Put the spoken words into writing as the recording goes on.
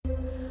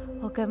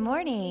Good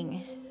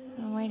morning.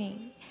 Good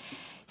morning.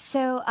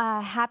 So,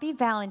 happy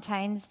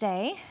Valentine's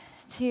Day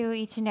to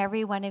each and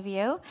every one of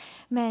you.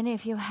 Men,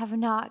 if you have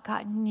not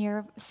gotten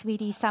your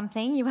sweetie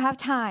something, you have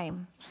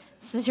time.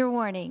 This is your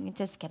warning.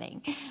 Just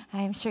kidding.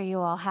 I'm sure you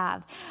all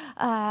have.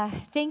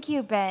 Thank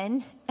you,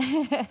 Ben.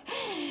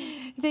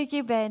 Thank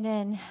you, Ben,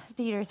 and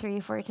Theater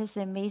 3 for just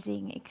an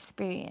amazing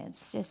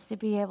experience, just to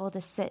be able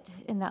to sit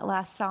in that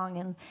last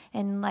song.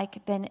 And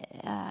like Ben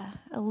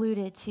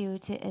alluded to,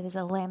 it was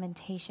a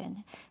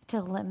lamentation,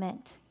 to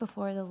lament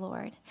before the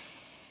Lord.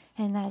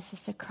 And that's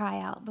just a cry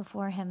out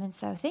before him. And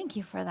so thank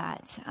you for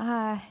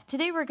that.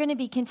 Today we're going to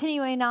be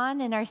continuing on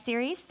in our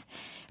series.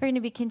 We're going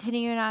to be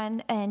continuing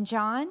on in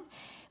John.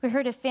 We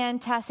heard a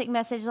fantastic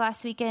message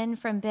last weekend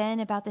from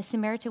Ben about the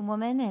Samaritan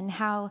woman and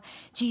how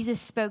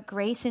Jesus spoke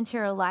grace into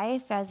her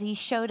life as he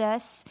showed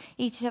us,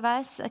 each of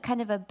us, a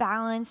kind of a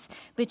balance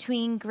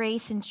between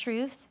grace and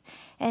truth.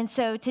 And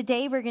so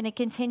today we're going to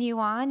continue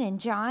on in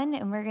John,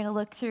 and we're going to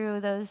look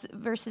through those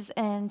verses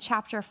in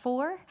chapter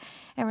 4.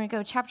 And we're going to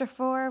go chapter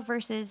 4,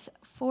 verses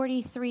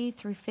 43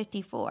 through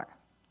 54.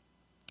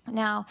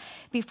 Now,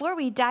 before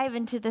we dive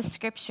into the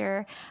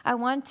scripture, I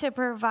want to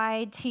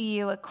provide to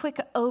you a quick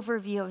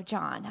overview of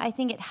John. I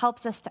think it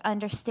helps us to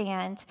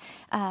understand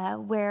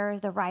where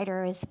the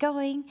writer is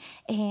going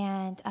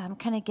and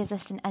kind of gives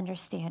us an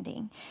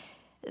understanding.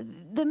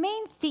 The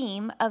main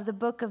theme of the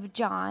book of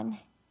John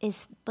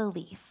is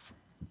belief.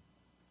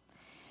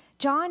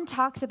 John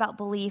talks about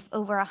belief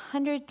over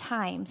 100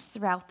 times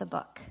throughout the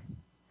book.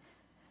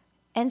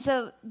 And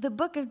so the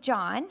book of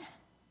John...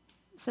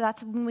 So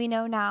that's when we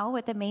know now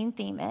what the main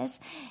theme is.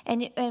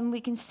 And we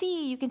can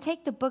see, you can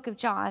take the book of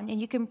John and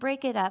you can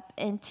break it up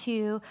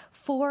into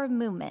 4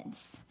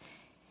 movements.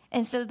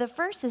 And so the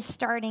first is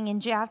starting in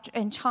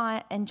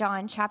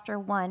John chapter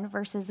 1,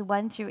 verses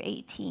 1 through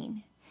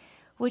 18,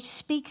 which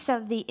speaks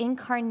of the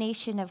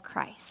incarnation of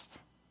Christ.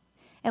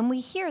 And we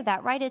hear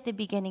that right at the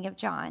beginning of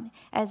John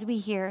as we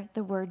hear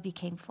the Word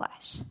became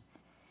flesh.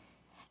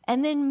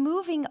 And then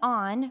moving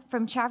on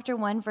from chapter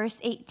 1, verse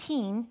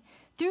 18,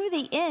 through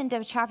the end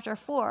of chapter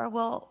 4,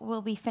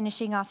 we'll be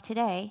finishing off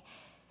today,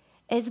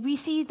 as we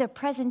see the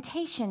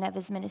presentation of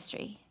his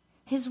ministry,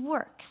 his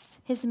works,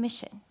 his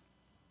mission.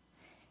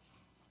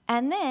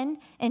 And then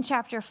in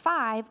chapter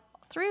 5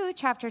 through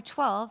chapter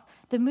 12,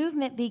 the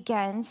movement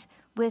begins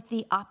with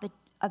the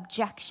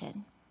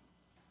objection.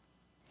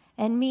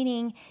 And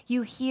meaning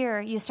you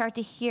start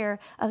to hear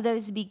of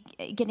those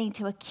beginning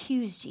to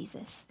accuse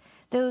Jesus,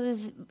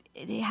 those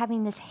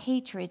having this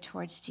hatred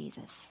towards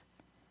Jesus.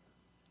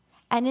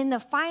 And in the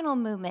final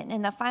movement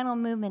in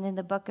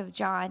the book of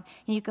John,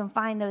 and you can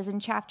find those in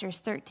chapters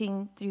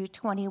 13 through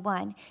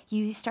 21,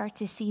 you start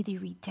to see the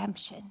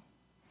redemption.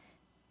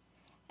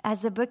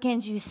 As the book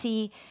ends, you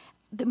see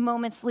the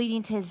moments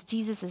leading to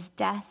Jesus'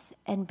 death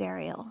and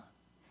burial.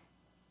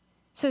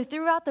 So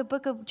throughout the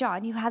book of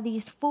John, you have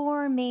these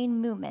 4 main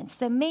movements.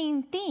 The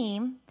main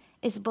theme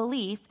is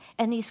belief,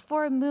 and these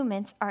 4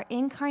 movements are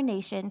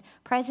incarnation,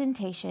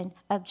 presentation,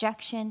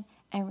 objection,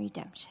 and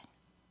redemption.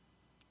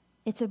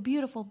 It's a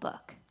beautiful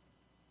book.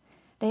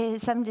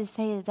 Some just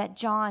say that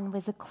John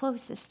was the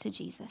closest to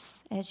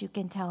Jesus, as you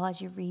can tell as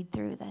you read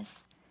through this.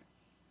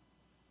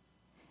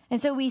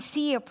 And so we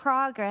see a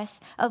progress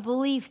of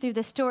belief through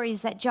the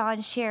stories that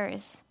John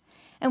shares.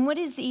 And what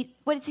is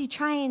he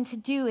trying to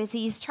do is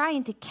he's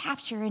trying to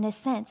capture, in a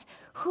sense,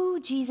 who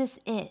Jesus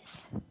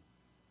is,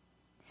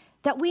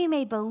 that we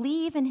may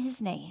believe in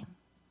his name.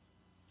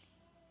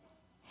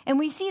 And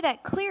we see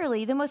that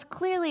clearly, the most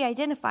clearly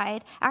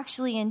identified,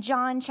 actually in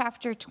John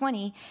chapter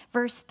 20,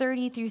 verse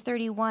 30 through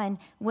 31,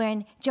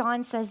 when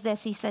John says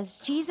this. He says,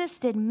 Jesus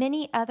did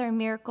many other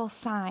miracle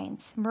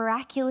signs,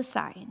 miraculous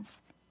signs,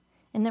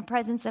 in the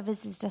presence of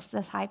his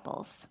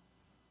disciples,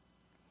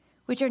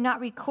 which are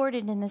not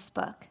recorded in this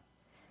book.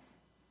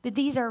 But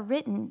these are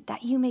written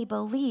that you may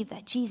believe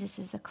that Jesus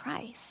is the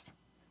Christ,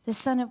 the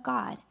Son of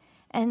God,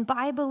 and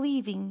by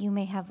believing you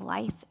may have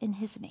life in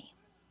his name.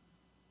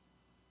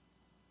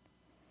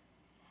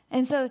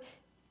 And so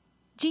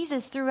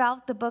Jesus,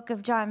 throughout the book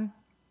of John,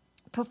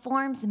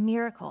 performs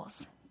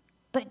miracles.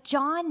 But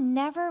John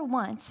never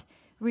once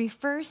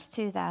refers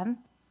to them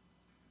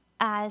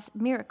as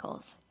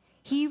miracles.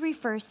 He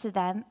refers to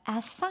them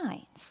as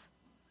signs.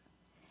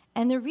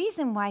 And the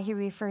reason why he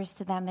refers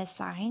to them as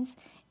signs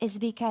is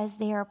because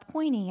they are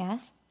pointing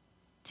us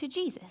to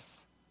Jesus.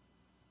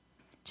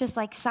 Just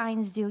like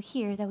signs do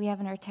here that we have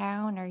in our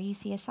town, or you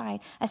see a sign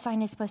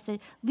is supposed to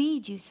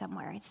lead you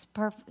somewhere. It's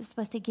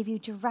supposed to give you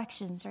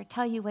directions or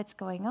tell you what's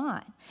going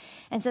on.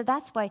 And so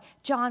that's why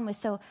John was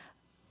so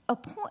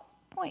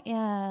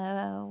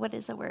what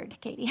is the word,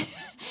 Katy?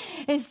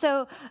 is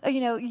so,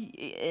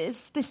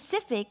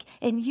 specific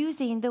in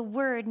using the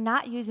word,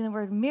 not using the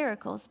word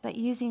miracles, but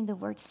using the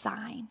word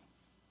sign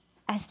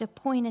as to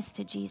point us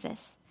to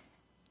Jesus.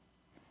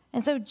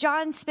 And so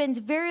John spends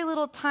very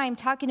little time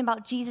talking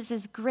about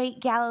Jesus' great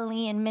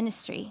Galilean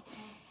ministry.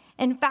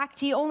 In fact,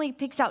 he only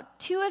picks out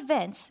 2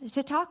 events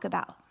to talk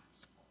about.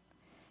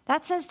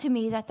 That says to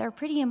me that they're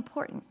pretty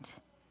important.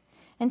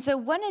 And so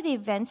one of the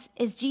events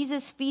is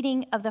Jesus'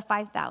 feeding of the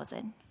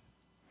 5,000.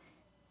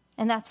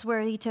 And that's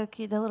where the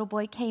little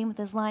boy came with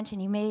his lunch, and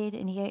he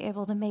was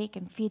able to make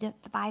and feed the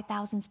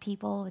 5,000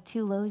 people with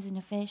 2 loaves and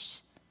a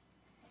fish.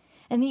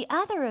 And the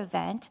other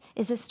event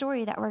is a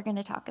story that we're going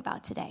to talk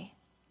about today.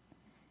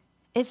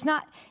 It's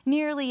not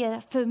nearly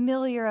a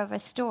familiar of a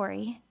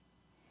story.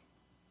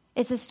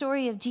 It's a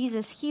story of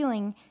Jesus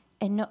healing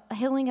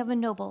of a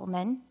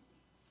nobleman,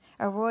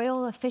 a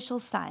royal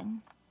official's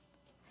son.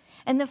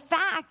 And the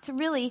fact,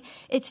 really,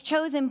 it's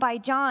chosen by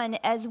John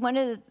as one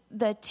of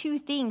the 2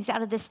 things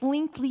out of this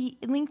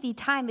lengthy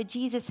time of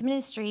Jesus'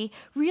 ministry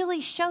really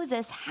shows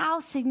us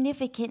how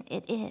significant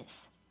it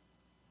is.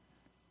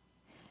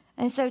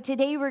 And so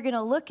today we're going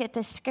to look at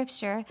this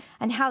scripture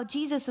and how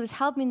Jesus was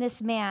helping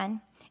this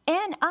man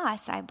and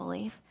us, I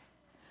believe,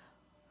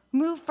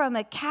 move from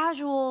a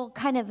casual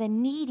kind of a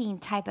needing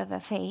type of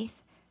a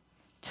faith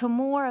to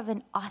more of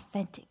an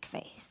authentic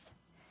faith.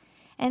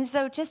 And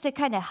so just to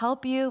kind of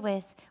help you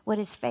with what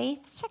is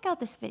faith, check out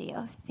this video.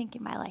 I think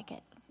you might like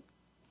it.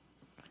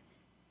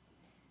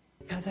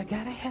 Because I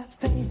gotta have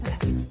faith. I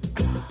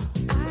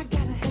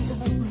gotta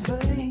have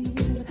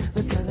faith.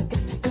 Because I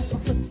got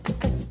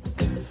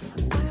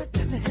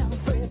to have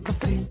faith.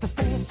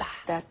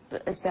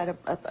 Is that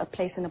a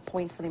place and a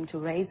point for them to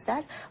raise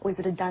that? Or is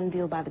it a done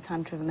deal by the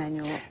time Trevor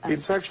Manuel...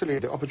 It's actually,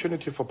 the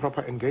opportunity for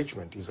proper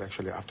engagement is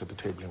actually after the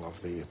tabling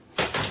of the...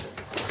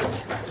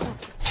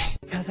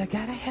 Because I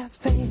gotta have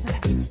faith. I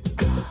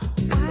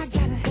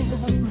gotta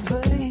have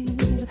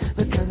faith.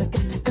 Because I got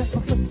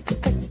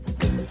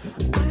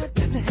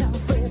to have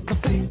faith.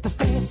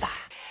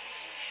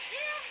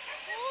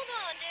 Hold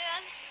on,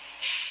 Dad.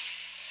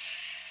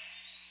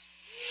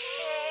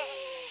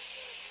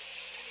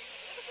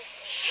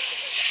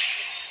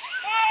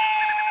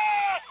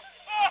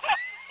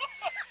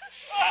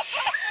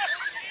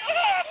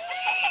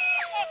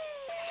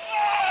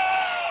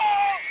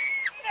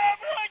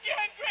 Never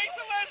again, Grace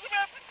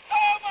Elizabeth!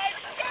 Oh my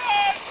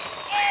God!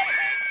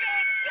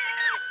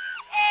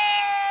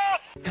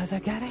 Because I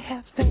gotta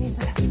have faith.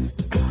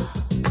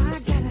 I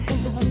gotta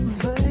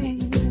have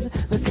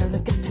faith. Because I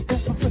got to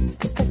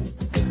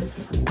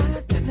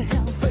have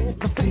faith.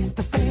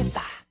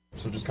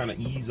 So just kind of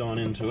ease on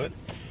into it.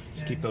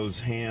 Just keep those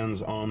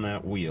hands on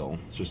that wheel.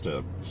 It's just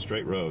a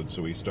straight road,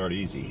 so we start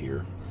easy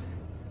here.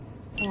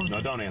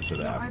 No, don't answer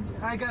that. No,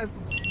 I got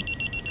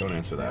Don't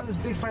answer that. this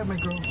big fight with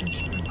my girlfriend.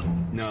 She's pretty cool.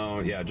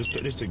 No, yeah, just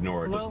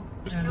ignore it. Hello?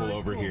 Just Yeah, no, pull it's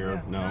over cool, here.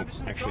 yeah. No,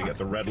 Just actually, go. got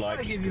the red light.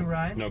 I Just give you a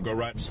ride. No, go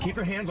right. Just keep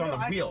your hands on the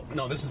wheel.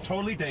 No, this is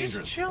totally dangerous.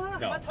 Just chill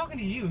out. No. I'm not talking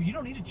to you. You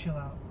don't need to chill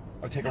out.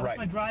 Oh, take a No, right. it's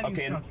my driving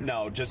Okay, instructor.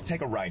 no, just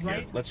take a right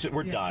here. Right?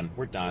 We're Yeah. done.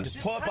 We're done. Just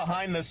Just pull up cut.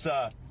 behind this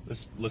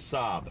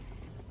Lasab.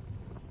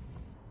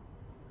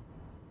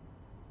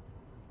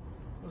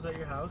 Was that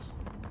your house?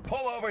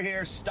 Pull over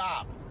here.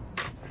 Stop.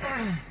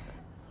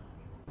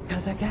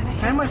 Because I gotta Can I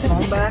have my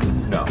phone back?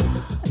 No.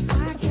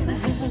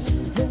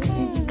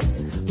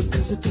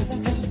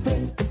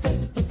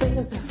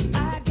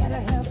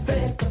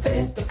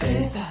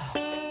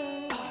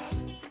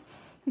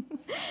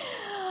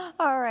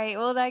 All right,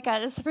 well, that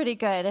got us pretty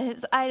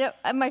good.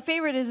 My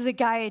favorite is the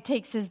guy who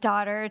takes his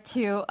daughter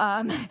to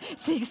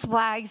Six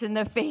Flags and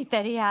the faith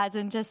that he has,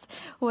 and just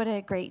what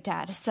a great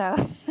dad.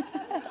 So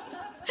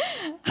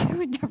I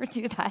would never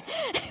do that.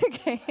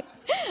 Okay.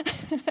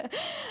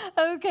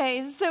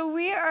 Okay, so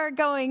we are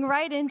going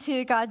right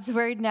into God's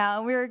Word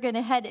now. We're going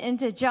to head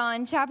into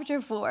John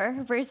chapter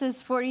 4,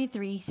 verses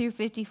 43 through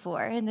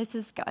 54, and this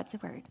is God's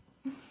Word.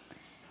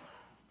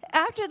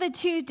 After the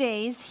 2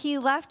 days, he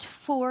left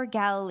for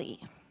Galilee.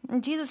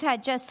 And Jesus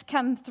had just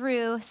come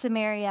through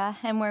Samaria,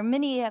 and where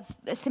many of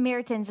the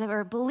Samaritans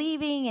were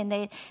believing,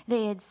 and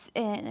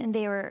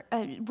they were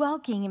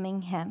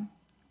welcoming him.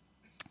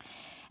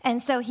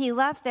 And so he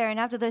left there, and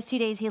after those 2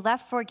 days, he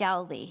left for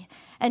Galilee.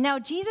 And now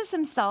Jesus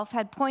himself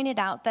had pointed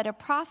out that a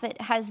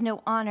prophet has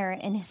no honor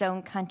in his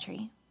own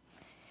country.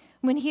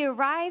 When he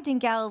arrived in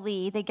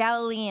Galilee, the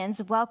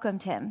Galileans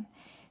welcomed him.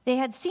 They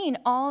had seen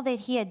all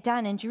that he had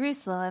done in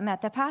Jerusalem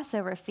at the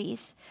Passover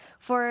feast,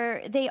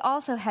 for they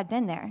also had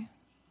been there.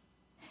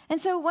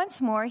 And so once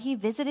more he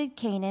visited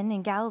Canaan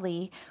in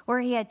Galilee,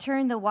 where he had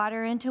turned the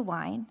water into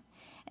wine.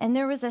 And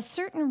there was a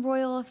certain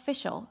royal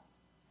official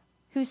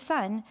whose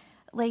son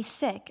lay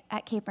sick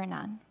at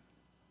Capernaum.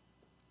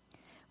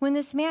 When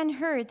this man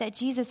heard that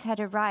Jesus had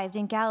arrived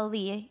in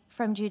Galilee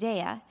from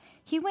Judea,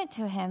 he went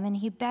to him and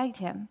he begged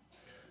him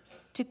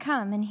to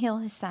come and heal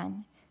his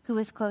son, who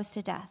was close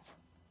to death.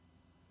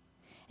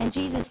 And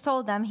Jesus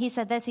told them, he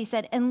said,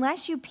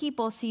 "Unless you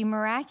people see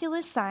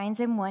miraculous signs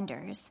and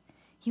wonders,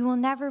 you will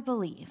never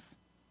believe."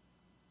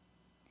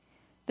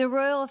 The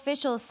royal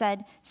officials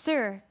said,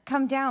 "Sir,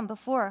 come down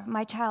before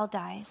my child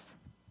dies."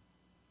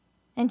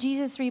 And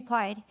Jesus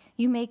replied,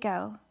 "You may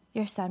go,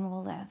 your son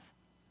will live."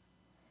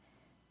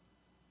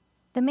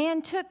 The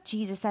man took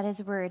Jesus at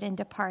his word and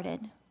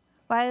departed.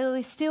 While he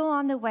was still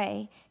on the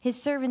way,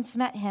 his servants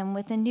met him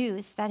with the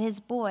news that his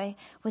boy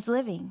was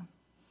living.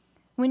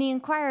 When he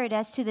inquired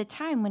as to the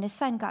time when his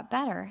son got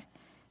better,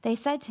 They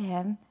said to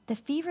him, "The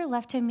fever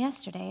left him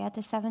yesterday at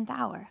the 7th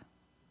hour."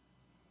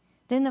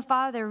 Then the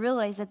father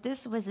realized that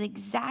this was the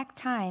exact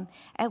time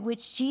at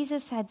which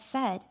Jesus had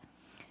said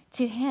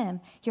to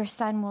him, "Your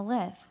son will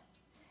live."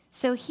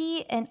 So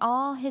he and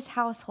all his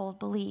household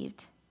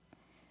believed.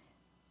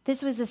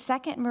 This was the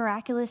second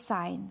miraculous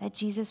sign that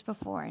Jesus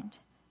performed,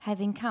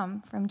 having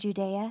come from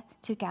Judea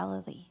to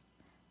Galilee.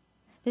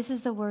 This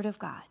is the word of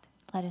God.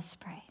 Let us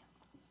pray.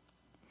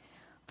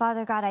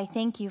 Father God, I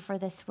thank you for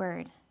this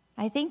word.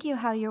 I thank you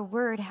how your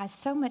word has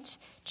so much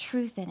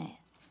truth in it.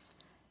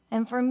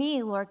 And for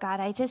me, Lord God,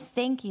 I just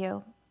thank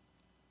you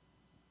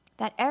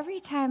that every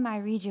time I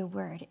read your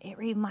word, it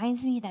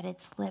reminds me that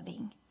it's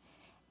living.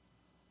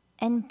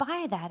 And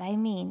by that, I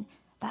mean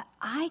that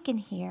I can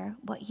hear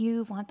what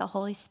you want the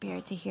Holy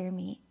Spirit to hear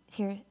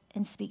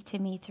and speak to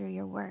me through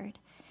your word.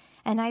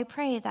 And I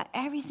pray that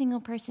every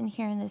single person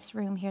here in this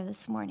room here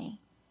this morning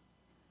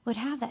would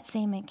have that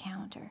same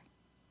encounter.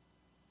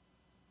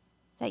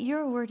 That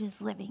your word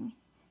is living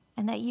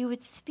and that you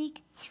would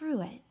speak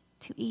through it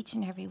to each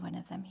and every one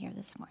of them here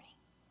this morning.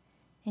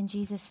 In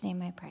Jesus'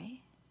 name I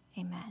pray.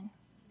 Amen.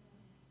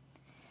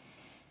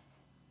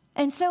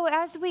 And so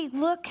as we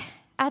look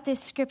at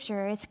this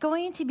scripture, it's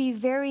going to be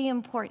very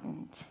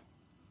important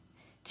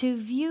to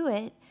view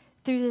it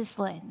through this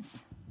lens.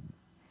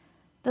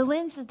 The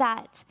lens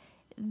that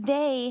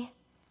the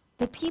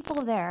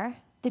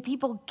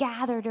people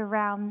gathered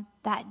around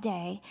that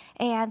day,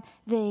 and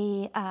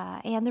the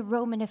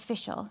Roman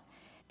official,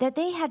 that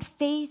they had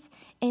faith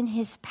in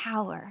his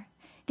power.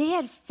 They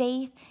had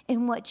faith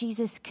in what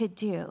Jesus could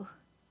do,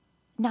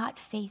 not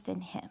faith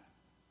in him.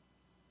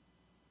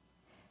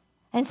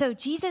 And so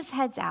Jesus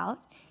heads out.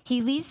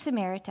 He leaves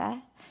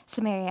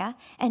Samaria,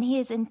 and he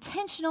is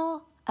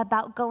intentional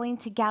about going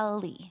to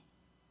Galilee.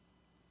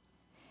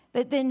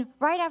 But then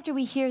right after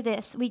we hear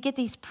this, we get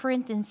these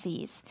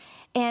parentheses.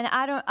 And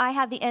I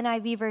have the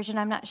NIV version.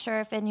 I'm not sure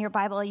if in your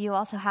Bible you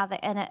also have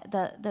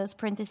those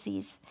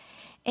parentheses.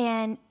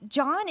 And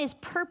John is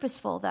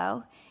purposeful,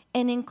 though,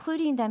 in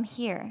including them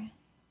here.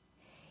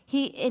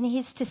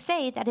 He's to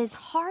say that it's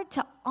hard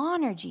to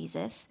honor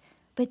Jesus,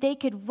 but they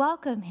could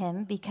welcome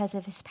him because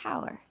of his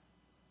power.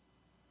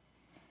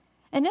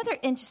 Another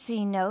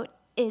interesting note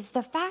is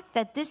the fact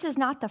that this is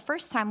not the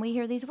first time we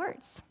hear these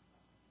words.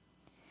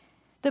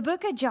 The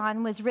book of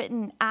John was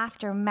written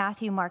after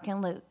Matthew, Mark,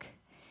 and Luke.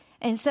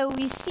 And so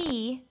we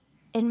see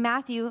in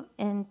Matthew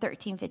in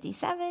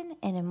 13:57,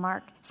 and in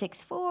Mark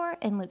 6:4,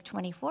 and Luke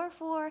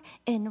 24:4,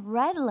 in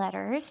red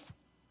letters,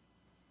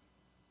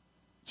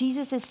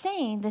 Jesus is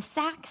saying the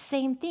exact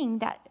same thing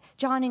that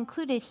John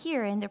included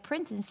here in the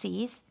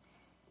parentheses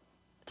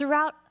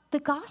throughout the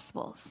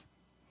Gospels.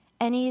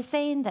 And he is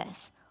saying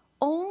this: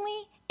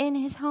 only in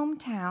his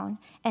hometown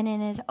and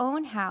in his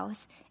own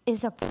house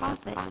is a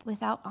prophet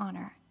without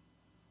honor.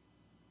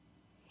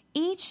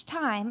 Each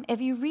time,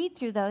 if you read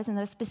through those and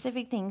those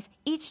specific things,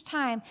 each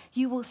time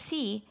you will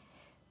see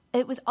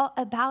it was all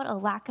about a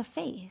lack of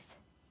faith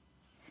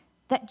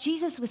that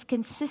Jesus was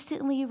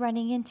consistently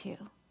running into.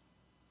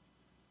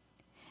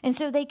 And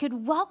so they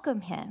could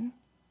welcome him,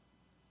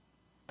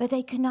 but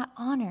they could not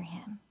honor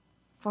him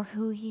for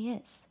who he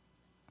is.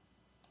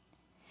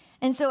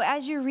 And so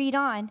as you read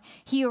on,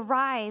 he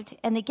arrived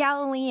and the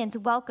Galileans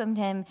welcomed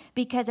him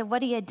because of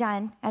what he had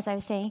done, as I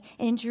was saying,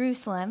 in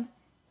Jerusalem.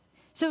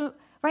 So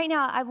right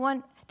now, I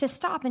want to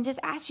stop and just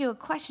ask you a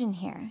question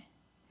here.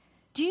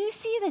 Do you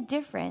see the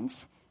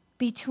difference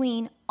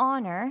between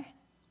honor,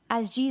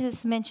 as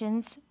Jesus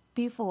mentions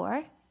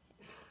before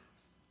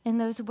in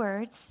those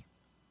words,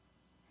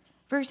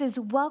 versus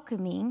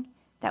welcoming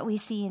that we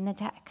see in the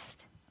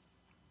text?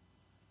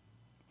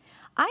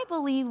 I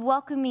believe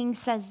welcoming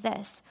says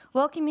this.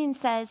 Welcoming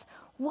says,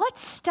 "What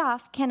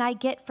stuff can I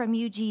get from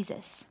you,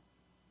 Jesus?"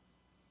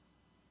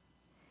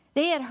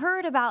 They had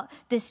heard about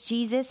this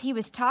Jesus. He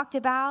was talked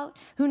about.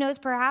 Who knows,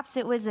 perhaps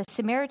it was a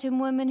Samaritan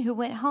woman who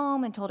went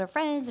home and told her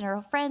friends, and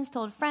her friends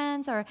told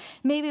friends, or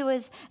maybe it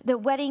was the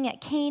wedding at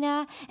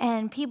Cana,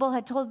 and people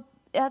had told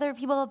other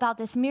people about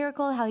this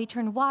miracle, how he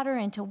turned water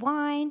into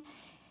wine.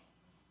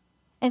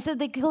 And so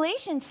the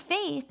Galatians'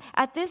 faith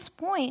at this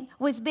point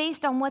was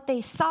based on what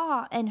they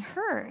saw and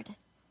heard.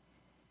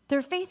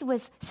 Their faith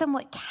was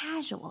somewhat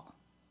casual.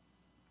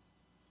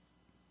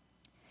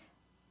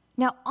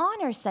 Now,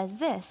 honor says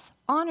this.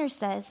 Honor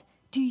says,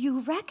 do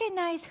you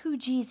recognize who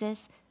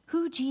Jesus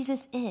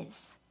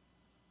is?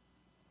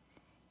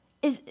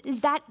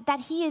 Is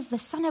that he is the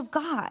Son of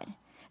God,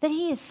 that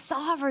he is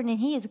sovereign and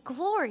he is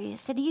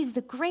glorious, that he is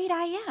the great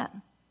I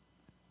am?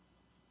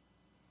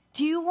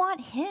 Do you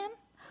want him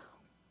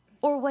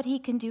or what he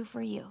can do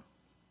for you?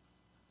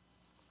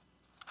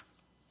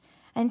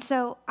 And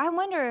so I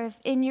wonder if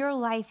in your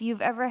life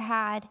you've ever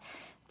had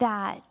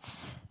that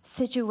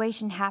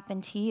situation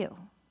happen to you,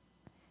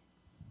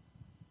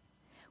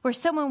 where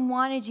someone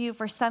wanted you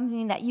for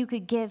something that you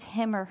could give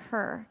him or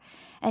her,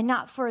 and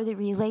not for the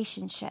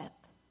relationship,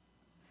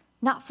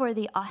 not for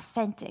the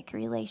authentic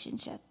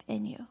relationship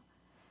in you.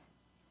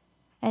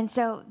 And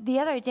so the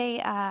other day,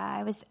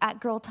 I was at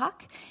Girl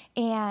Talk,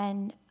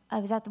 and I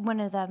was at one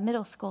of the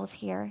middle schools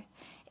here,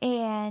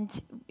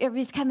 and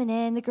everybody's coming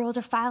in. The girls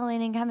are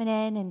filing and coming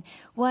in, and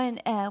one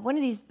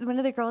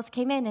of the girls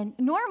came in, and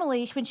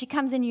normally when she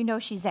comes in, you know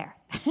she's there.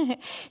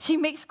 She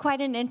makes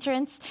quite an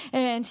entrance,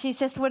 and she's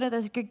just one of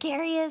those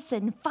gregarious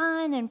and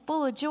fun and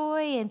full of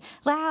joy and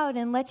loud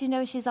and let you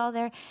know she's all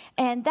there.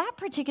 And that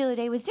particular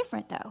day was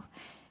different, though.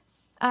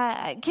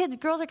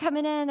 Girls are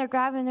coming in, they're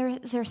grabbing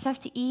their stuff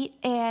to eat,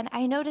 and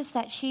I noticed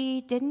that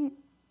she didn't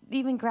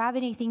even grab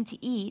anything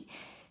to eat.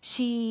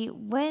 She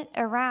went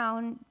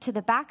around to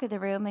the back of the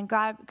room and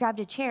grabbed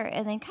a chair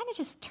and then kind of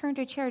just turned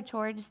her chair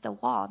towards the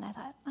wall. And I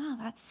thought, oh,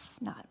 that's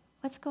not,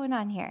 what's going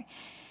on here?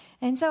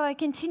 And so I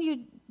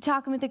continued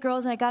talking with the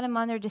girls, and I got them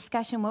on their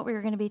discussion, what we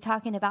were going to be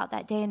talking about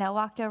that day. And I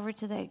walked over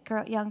to the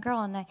young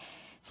girl and I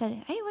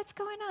said, hey, what's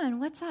going on?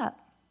 What's up?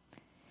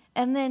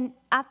 And then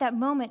at that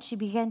moment, she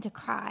began to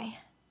cry.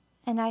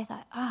 And I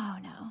thought, oh,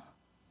 no.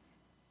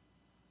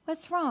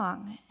 What's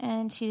wrong?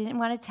 And she didn't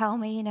want to tell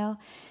me,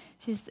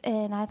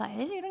 and I thought,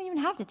 you don't even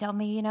have to tell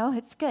me,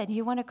 it's good.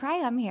 You want to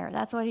cry? I'm here.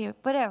 That's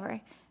whatever.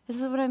 This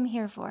is what I'm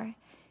here for.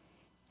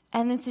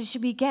 And then so she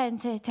began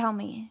to tell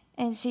me.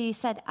 And she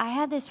said, I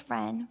had this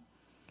friend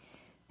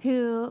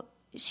who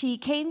she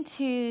came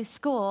to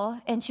school,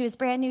 and she was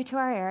brand new to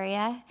our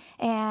area,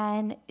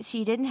 and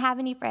she didn't have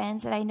any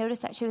friends, and I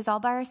noticed that she was all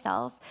by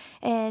herself.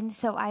 And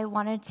so I thought, I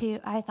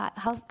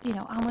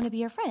want to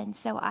be her friend.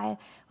 So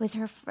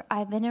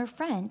I've been her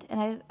friend,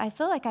 and I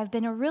feel like I've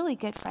been a really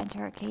good friend to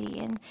her,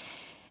 Katy.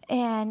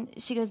 And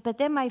she goes, but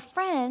then my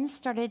friends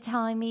started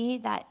telling me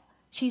that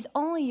she's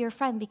only your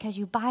friend because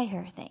you buy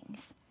her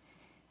things.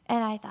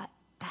 And I thought,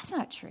 that's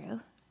not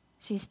true.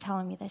 She's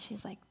telling me that.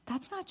 She's like,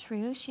 that's not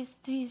true.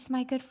 She's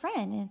my good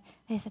friend. And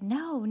they said,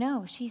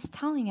 no, she's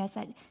telling us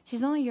that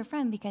she's only your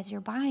friend because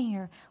you're buying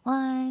her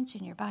lunch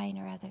and you're buying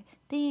her other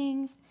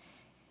things.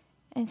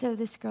 And so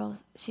this girl,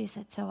 she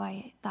said, so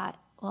I thought,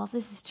 well, if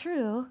this is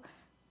true,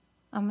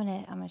 I'm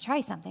gonna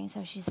try something.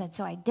 So she said,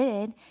 so I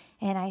did.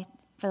 And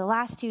for the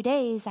last 2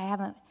 days,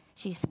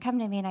 she's come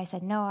to me and I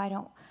said, no, I'm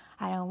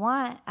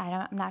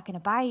not going to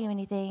buy you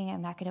anything.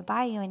 I'm not going to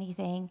buy you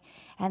anything.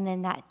 And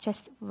then that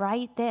just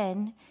right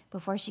then,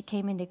 before she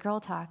came into Girl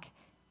Talk,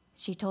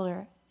 she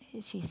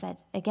said,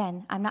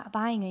 again, I'm not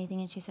buying you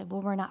anything. And she said,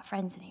 well, we're not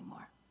friends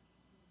anymore.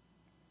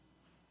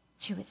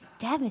 She was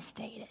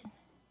devastated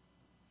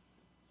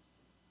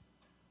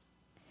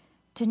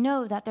to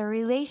know that their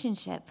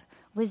relationship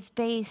was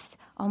based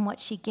on what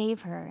she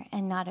gave her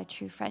and not a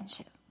true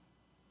friendship.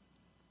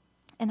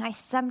 And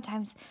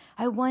sometimes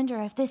I wonder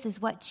if this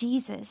is what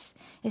Jesus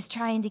is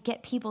trying to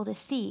get people to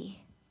see.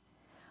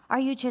 Are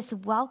you just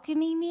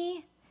welcoming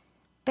me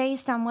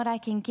based on what I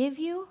can give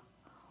you,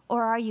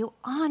 or are you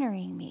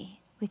honoring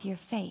me with your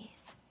faith?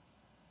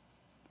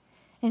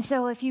 And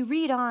so if you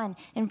read on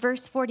in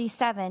verse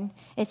 47,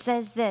 it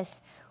says this,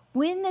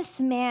 when this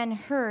man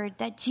heard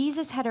that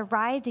Jesus had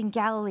arrived in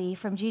Galilee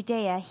from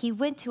Judea, he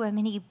went to him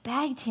and he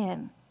begged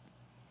him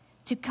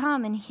to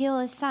come and heal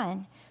his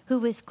son, who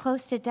was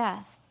close to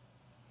death.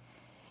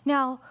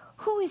 Now,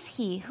 who is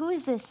he? Who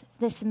is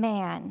this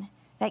man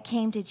that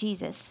came to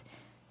Jesus?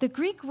 The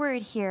Greek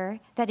word here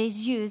that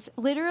is used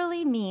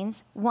literally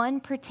means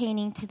one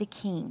pertaining to the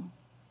king.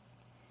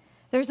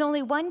 There's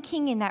only one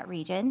king in that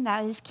region,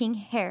 that is King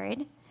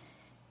Herod.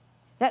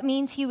 That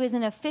means he was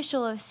an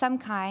official of some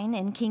kind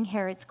in King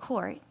Herod's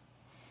court.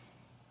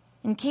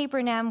 And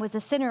Capernaum was the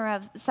center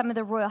of some of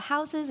the royal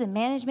houses and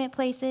management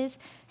places.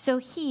 So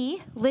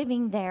he,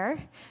 living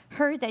there,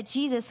 heard that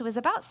Jesus was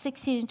about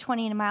 16 to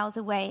 20 miles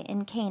away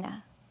in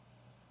Cana.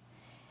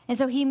 And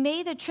so he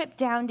made the trip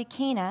down to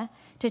Cana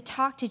to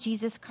talk to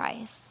Jesus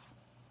Christ.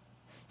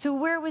 So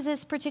where was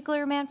this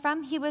particular man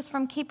from? He was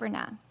from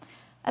Capernaum,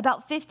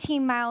 about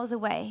 15 miles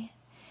away.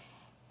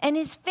 And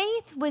his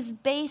faith was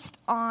based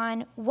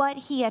on what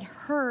he had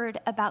heard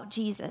about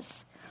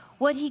Jesus,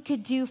 what he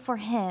could do for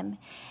him.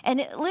 And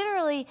it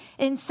literally,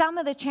 in some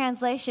of the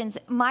translations,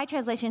 my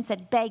translation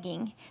said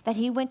begging, that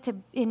he went to,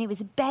 and he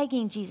was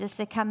begging Jesus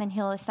to come and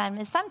heal his son.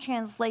 And some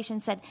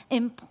translations said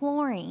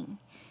imploring,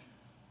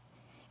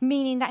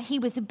 meaning that he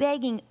was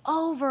begging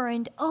over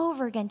and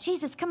over again.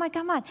 Jesus, come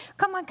heal my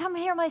son. Come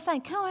heal my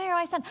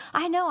son.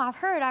 I know, I've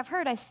heard, I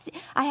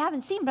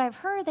haven't seen, but I've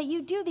heard that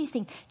you do these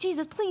things.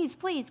 Jesus, please,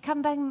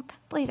 come back,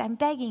 please, I'm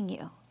begging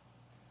you.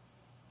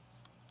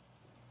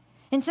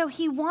 And so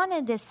he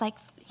wanted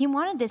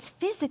this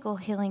physical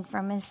healing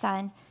from his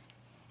son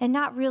and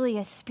not really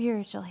a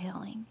spiritual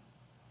healing.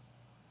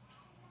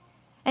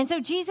 And so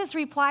Jesus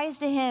replies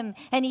to him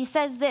and he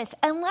says this,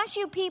 unless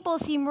you people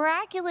see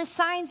miraculous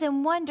signs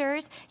and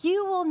wonders,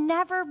 you will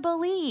never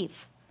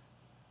believe.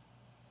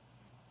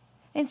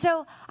 And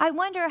so I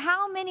wonder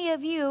how many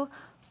of you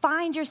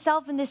find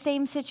yourself in the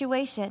same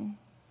situation.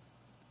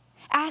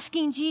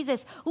 Asking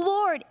Jesus,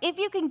 Lord, if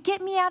you can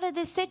get me out of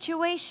this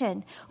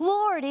situation.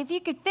 Lord, if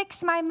you could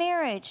fix my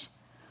marriage.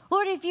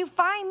 Lord, if you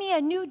find me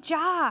a new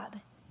job.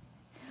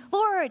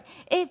 Lord,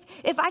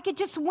 if I could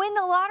just win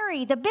the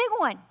lottery, the big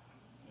one.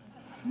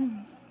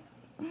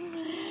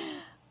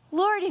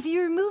 Lord, if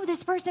you remove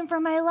this person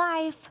from my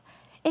life,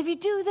 if you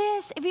do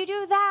this, if you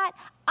do that,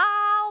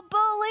 I'll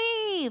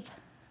believe.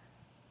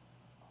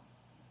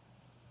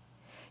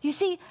 You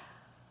see,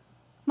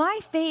 my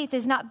faith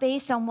is not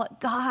based on what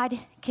God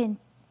can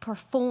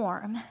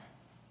perform.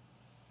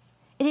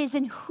 It is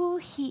in who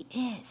he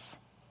is.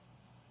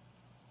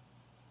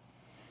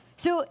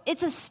 So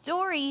it's a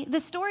story,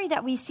 the story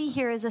that we see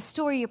here is a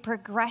story of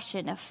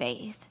progression of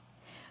faith,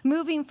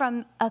 moving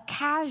from a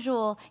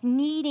casual,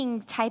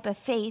 needing type of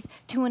faith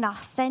to an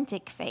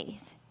authentic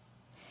faith.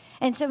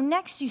 And so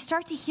next you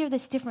start to hear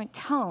this different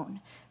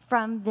tone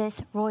from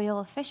this royal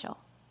official.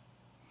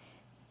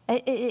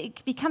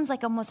 It becomes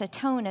like almost a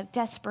tone of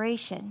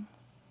desperation.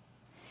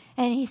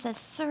 And he says,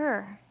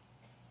 "Sir."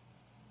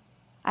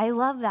 I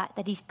love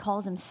that he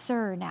calls him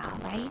sir now,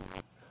 right?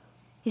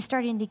 He's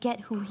starting to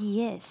get who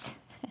he is.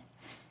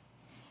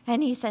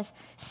 And he says,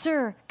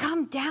 "Sir,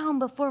 come down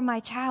before my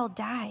child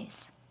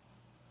dies."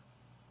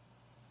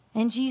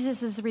 And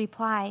Jesus'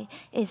 reply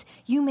is,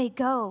 "You may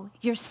go,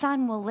 your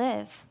son will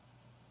live."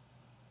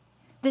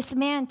 This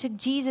man took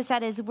Jesus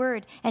at his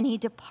word and he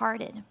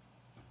departed.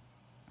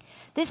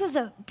 This is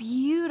a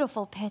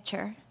beautiful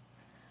picture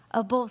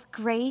of both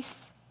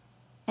grace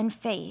and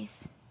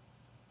faith.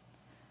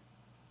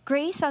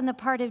 Grace on the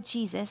part of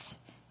Jesus,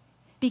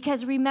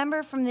 because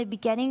remember from the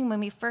beginning when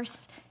we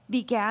first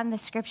began the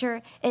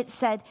scripture, it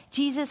said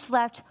Jesus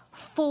left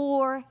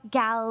for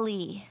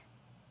Galilee.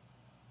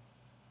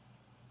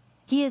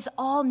 He is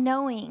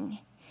all-knowing.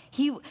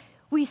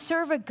 We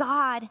serve a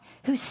God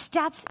who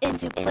steps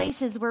into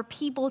places where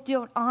people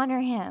don't honor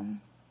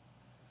him.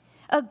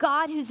 A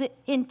God who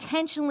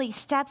intentionally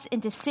steps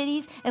into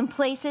cities and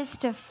places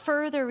to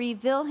further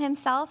reveal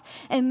himself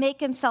and make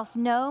himself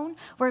known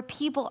where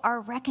people are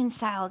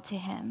reconciled to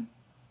him.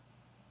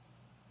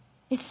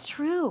 It's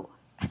true.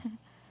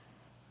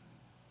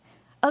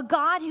 A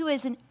God who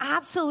is in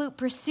absolute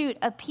pursuit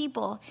of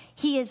people.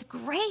 He is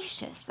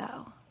gracious,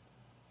 though.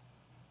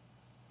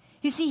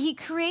 You see, he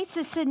creates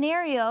a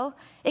scenario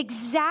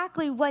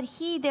exactly what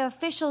the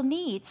official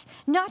needs.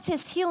 Not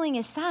just healing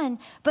his son,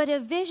 but a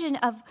vision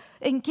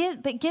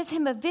gives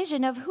him a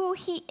vision of who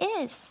he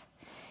is.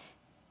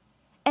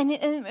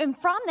 And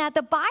from that,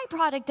 the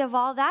byproduct of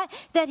all that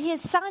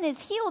his son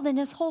is healed and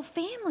his whole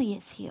family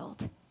is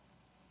healed.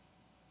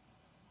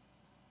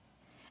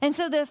 And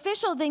so the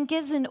official then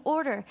gives an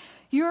order.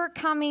 "You're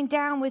coming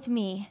down with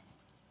me."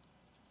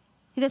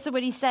 This is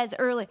what he says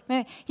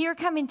earlier. "You're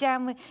coming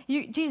down with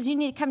Jesus, you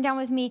need to come down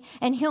with me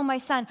and heal my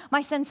son.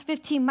 My son's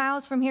 15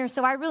 miles from here,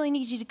 so I really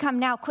need you to come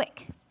now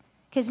quick."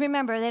 Because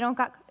remember,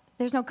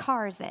 there's no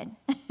cars then.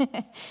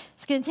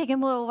 It's going to take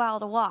him a little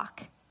while to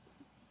walk.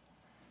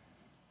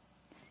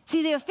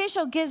 See, the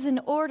official gives an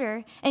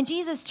order, and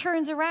Jesus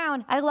turns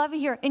around. I love it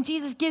here. And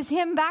Jesus gives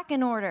him back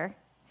an order.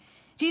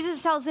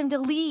 Jesus tells him to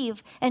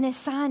leave, and his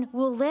son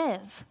will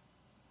live.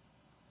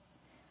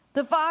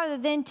 The father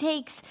then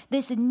takes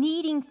this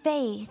needing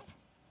faith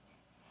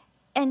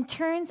and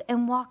turns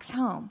and walks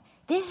home.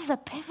 This is a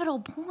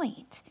pivotal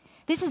point.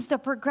 This is the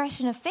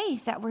progression of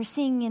faith that we're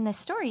seeing in this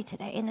story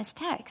today, in this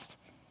text.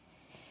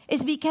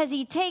 It's because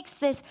he takes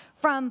this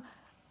from,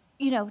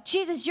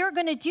 "Jesus, you're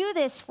going to do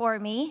this for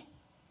me."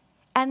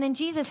 And then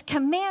Jesus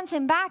commands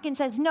him back and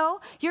says,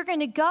 "No, you're going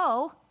to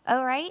go,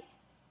 all right?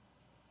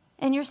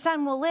 And your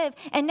son will live."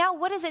 And now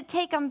what does it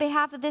take on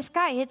behalf of this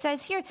guy? It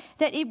says here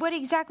that what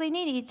exactly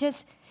needed?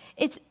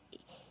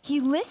 He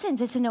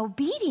listens. It's an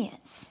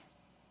obedience.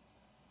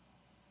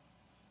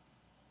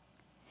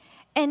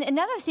 And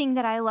another thing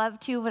that I love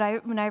too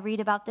when I read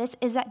about this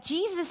is that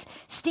Jesus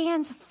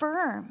stands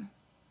firm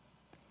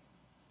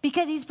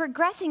because he's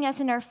progressing us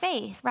in our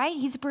faith, right?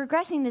 He's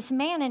progressing this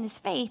man in his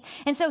faith.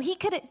 And so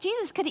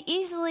Jesus could have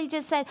easily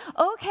just said,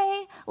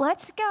 "Okay,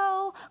 let's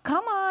go.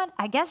 Come on.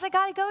 I guess I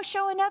got to go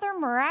show another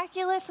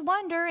miraculous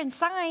wonder and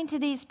sign to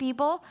these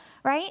people,"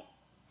 right?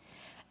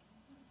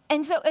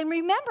 And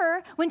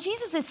remember, when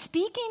Jesus is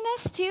speaking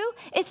this too,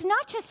 it's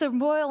not just the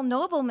royal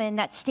nobleman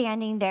that's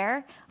standing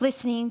there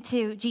listening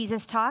to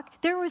Jesus talk.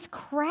 There was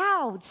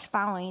crowds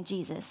following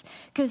Jesus.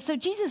 So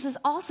Jesus is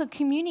also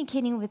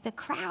communicating with the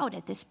crowd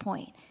at this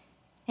point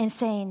and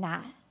saying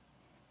that.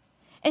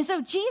 And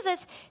so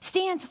Jesus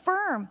stands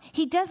firm.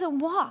 He doesn't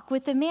walk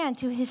with the man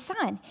to his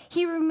son.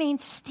 He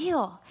remains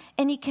still,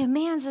 and he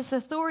commands this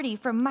authority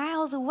from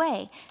miles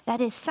away that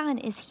his son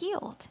is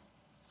healed.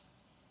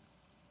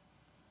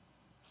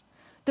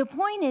 The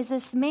point is,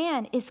 this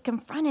man is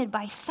confronted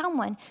by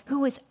someone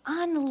who is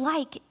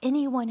unlike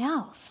anyone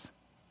else.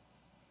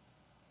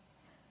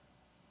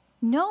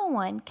 No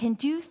one can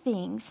do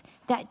things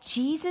that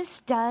Jesus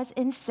does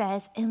and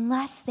says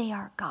unless they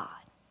are God.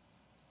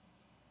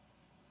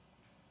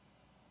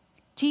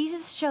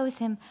 Jesus shows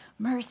him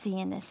mercy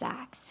in this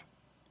act.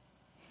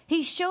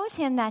 He shows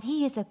him that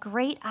he is a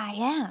great I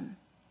am.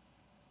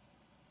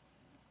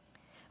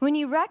 When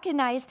you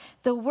recognize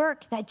the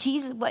work that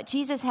what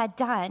Jesus had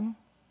done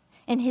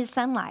in his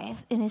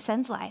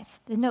son's life,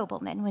 the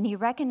nobleman, when he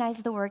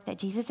recognized the work that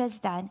Jesus has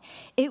done,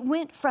 it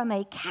went from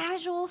a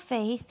casual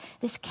faith,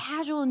 this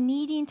casual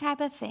needing type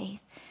of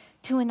faith,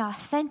 to an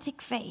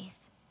authentic faith.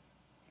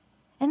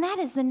 And that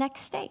is the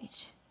next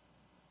stage.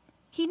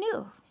 He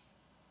knew.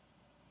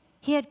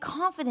 He had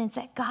confidence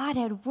that God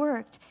had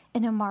worked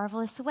in a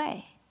marvelous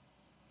way.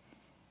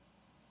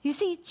 You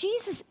see,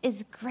 Jesus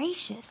is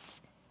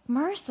gracious,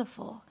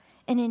 merciful,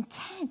 and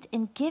intent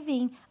in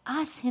giving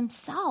us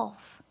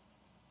himself.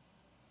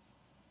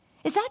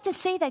 Is that to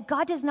say that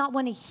God does not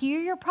want to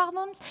hear your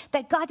problems?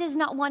 That God does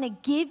not want to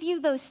give you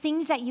those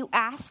things that you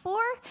ask for?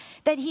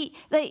 That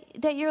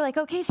you're like,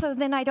 okay, so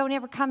then I don't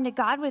ever come to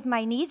God with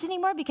my needs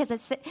anymore because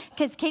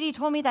Katy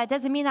told me that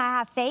doesn't mean I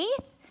have faith?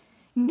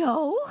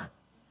 No.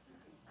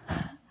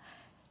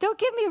 Don't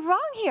get me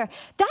wrong here.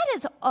 That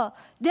is a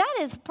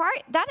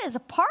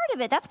part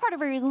of it. That's part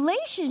of a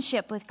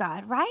relationship with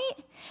God, right?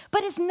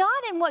 But it's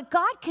not in what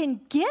God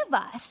can give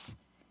us.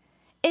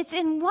 It's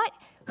in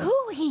who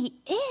he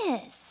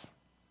is.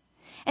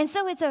 And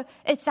so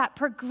it's that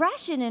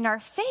progression in our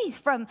faith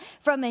from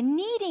a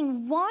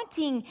needing,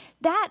 wanting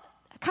that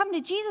come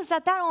to Jesus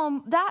at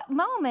that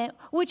moment,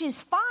 which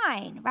is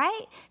fine,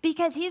 right?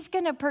 Because he's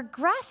going to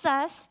progress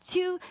us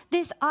to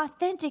this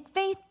authentic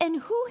faith in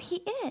who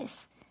he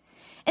is.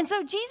 And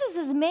so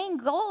Jesus' main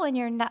goal in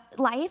your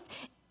life,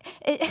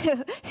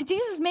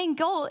 Jesus' main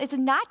goal is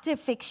not to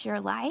fix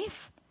your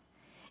life.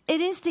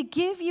 It is to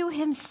give you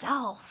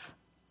himself,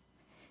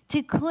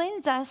 to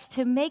cleanse us,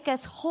 to make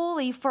us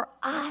holy, for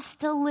us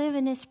to live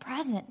in his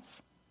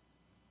presence.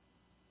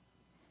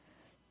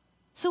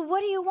 So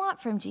what do you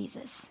want from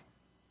Jesus?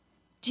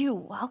 Do you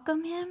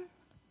welcome him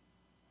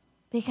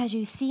because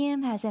you see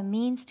him as a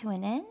means to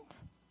an end?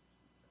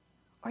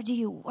 Or do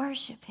you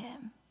worship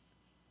him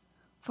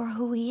for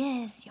who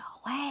he is,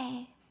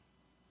 Yahweh?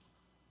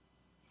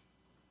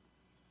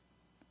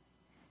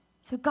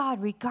 So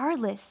God,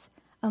 regardless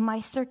of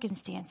my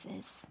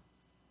circumstances,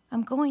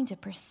 I'm going to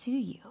pursue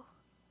you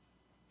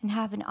and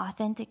have an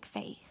authentic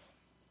faith.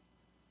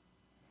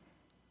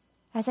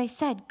 As I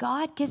said,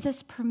 God gives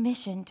us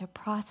permission to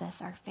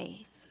process our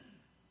faith.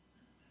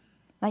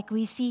 Like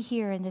we see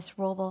here in this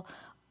rural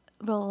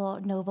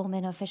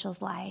nobleman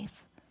official's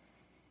life.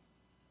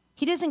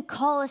 He doesn't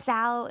call us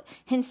out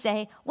and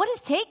say, what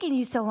is taking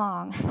you so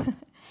long?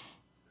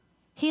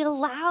 He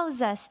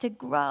allows us to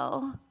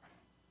grow.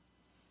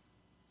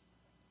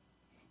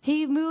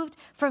 He moved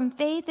from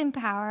faith and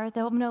power,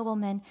 the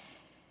nobleman,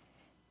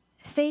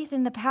 faith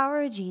in the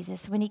power of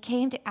Jesus when he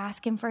came to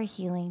ask him for a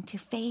healing, to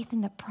faith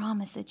in the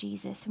promise of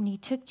Jesus when he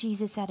took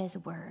Jesus at his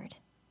word.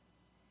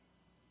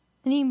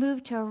 Then he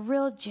moved to a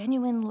real,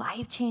 genuine,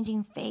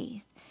 life-changing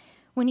faith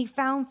when he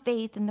found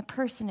faith in the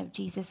person of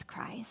Jesus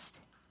Christ.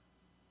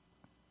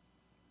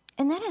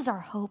 And that is our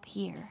hope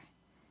here.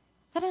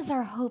 That is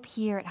our hope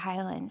here at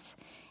Highlands,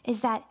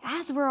 is that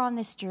as we're on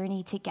this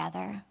journey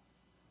together,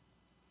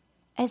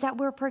 is that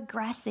we're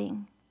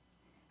progressing.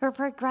 We're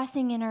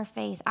progressing in our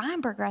faith.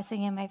 I'm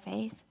progressing in my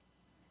faith.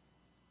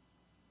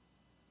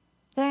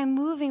 That I'm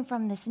moving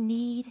from this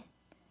need,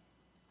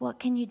 what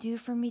can you do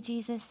for me,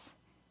 Jesus,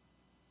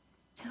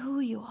 to who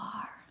you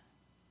are,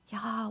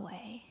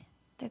 Yahweh,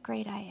 the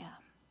great I am.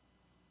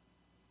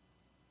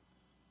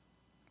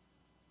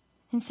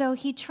 And so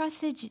he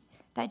trusted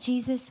that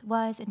Jesus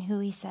was and who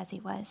he says he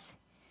was.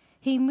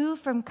 He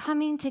moved from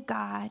coming to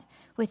God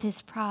with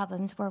his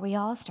problems, where we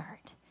all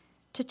start,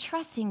 to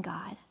trusting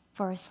God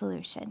for a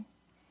solution.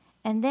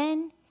 And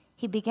then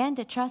he began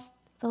to trust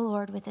the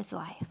Lord with his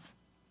life.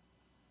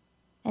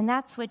 And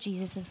that's what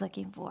Jesus is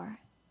looking for.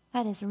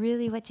 That is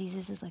really what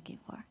Jesus is looking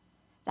for,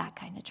 that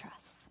kind of trust.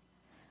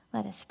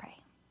 Let us pray.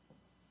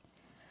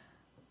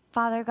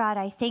 Father God,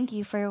 I thank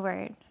you for your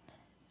word.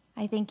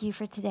 I thank you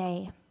for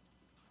today.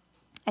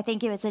 I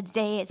think it was a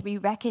day as we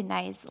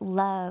recognize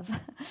love,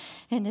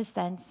 in a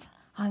sense,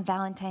 on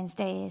Valentine's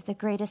Day, is the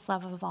greatest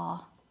love of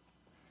all,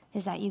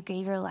 is that you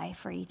gave your life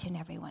for each and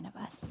every one of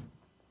us.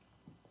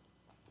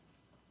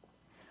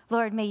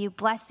 Lord, may you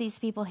bless these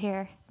people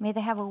here. May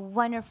they have a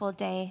wonderful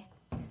day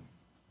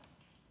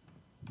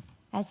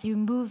as you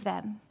move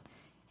them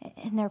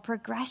in their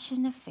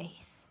progression of faith.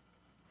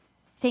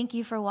 Thank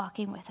you for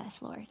walking with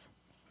us, Lord.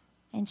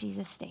 In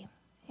Jesus' name,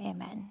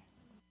 amen.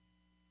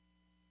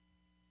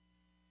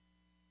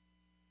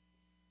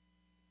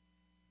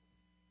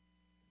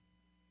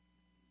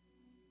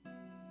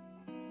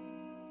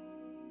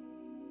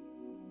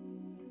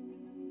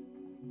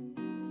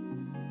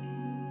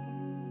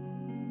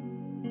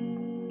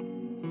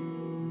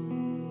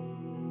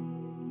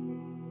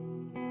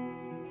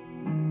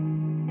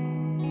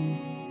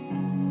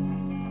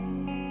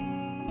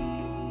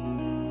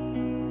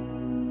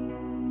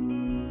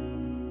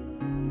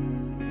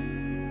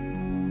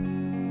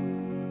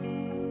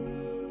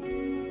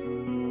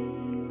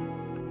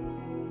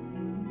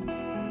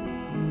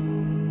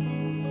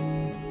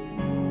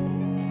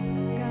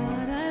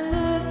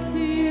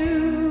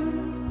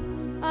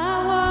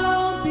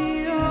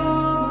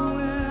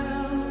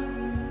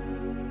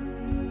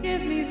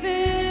 Give me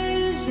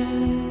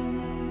vision.